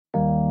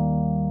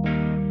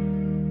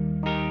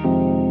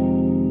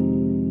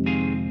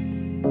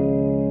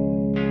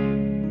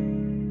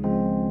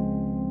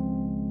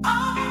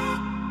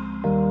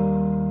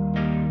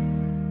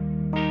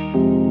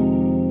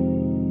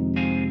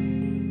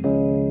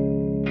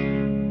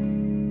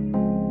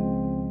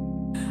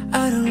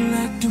I don't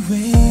like the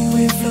way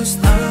we've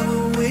lost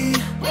our way.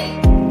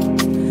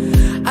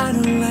 I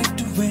don't like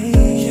the way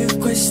you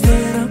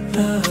question our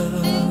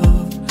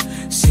love.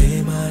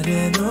 Say my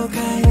dear, no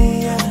kind.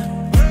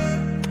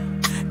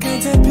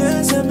 Can't I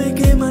piensa me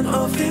queman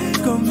off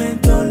the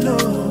comment on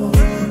low.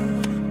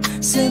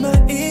 Say my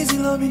easy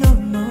love me no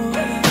more.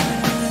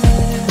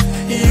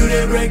 You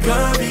the break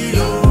up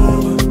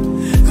below.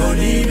 Go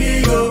leave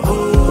me go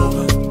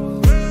over.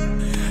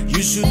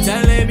 You should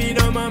tell me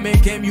no ma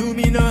make him you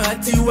me no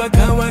hati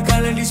waka waka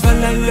and this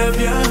fall I love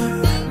ya.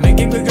 Make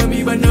him quick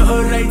me but not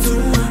alright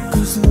too.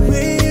 Cause the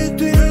way you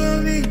do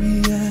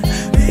me, yeah,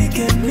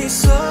 making me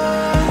so